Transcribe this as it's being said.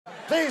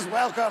Please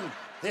welcome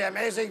the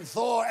amazing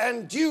Thor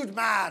and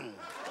Dudeman.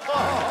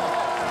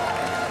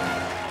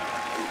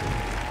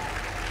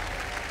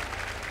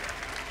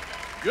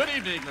 Good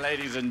evening,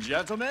 ladies and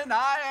gentlemen.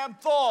 I am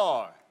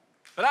Thor.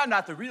 But I'm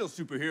not the real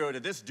superhero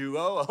to this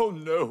duo. Oh,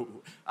 no.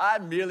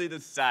 I'm merely the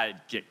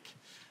sidekick.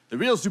 The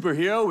real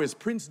superhero is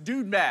Prince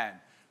Dudeman,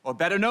 or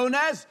better known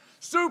as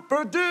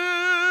Super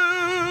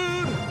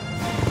Dude!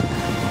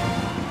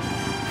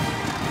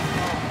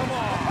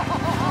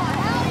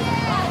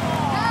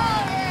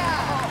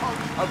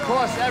 Of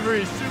course,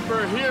 every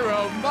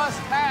superhero must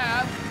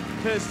have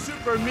his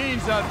super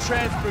means of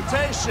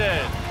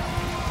transportation.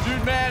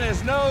 Dudeman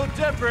is no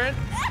different.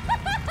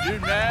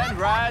 Dudeman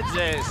rides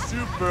a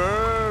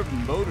super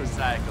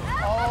motorcycle.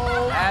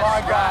 Oh,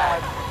 That's my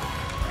God.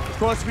 right. Of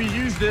course, we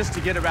use this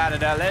to get around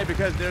in LA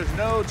because there's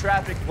no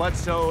traffic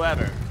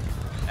whatsoever.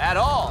 At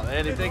all.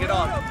 Anything at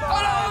all.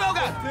 Oh, no,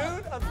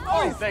 God. Dude,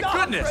 Oh, thank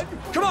goodness.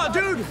 Come on,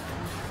 dude.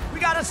 We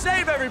gotta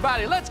save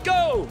everybody. Let's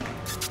go.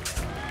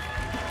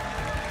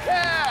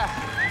 Yeah.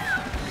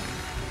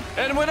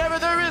 And whenever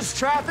there is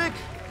traffic,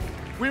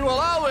 we will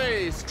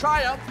always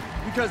triumph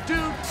because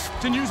Dude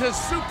can use his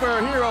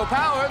superhero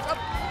powers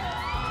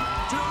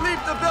to leap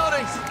the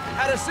buildings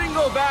at a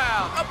single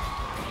bound. Up.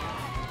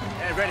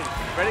 And ready.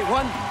 Ready?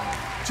 1,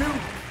 2,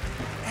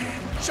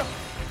 and jump.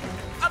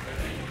 Up.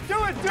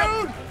 Do it,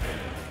 dude.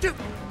 Dude.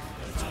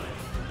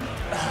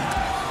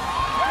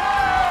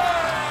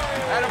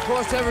 And of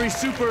course, every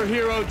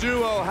superhero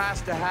duo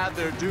has to have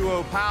their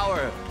duo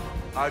power.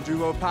 Our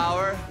duo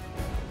power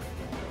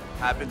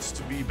happens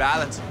to be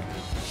balancing.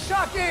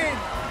 Shocking!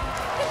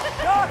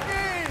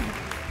 Shocking!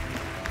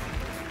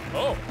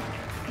 Oh.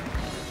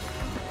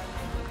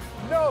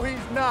 No,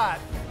 he's not.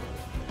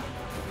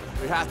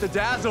 We have to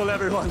dazzle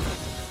everyone.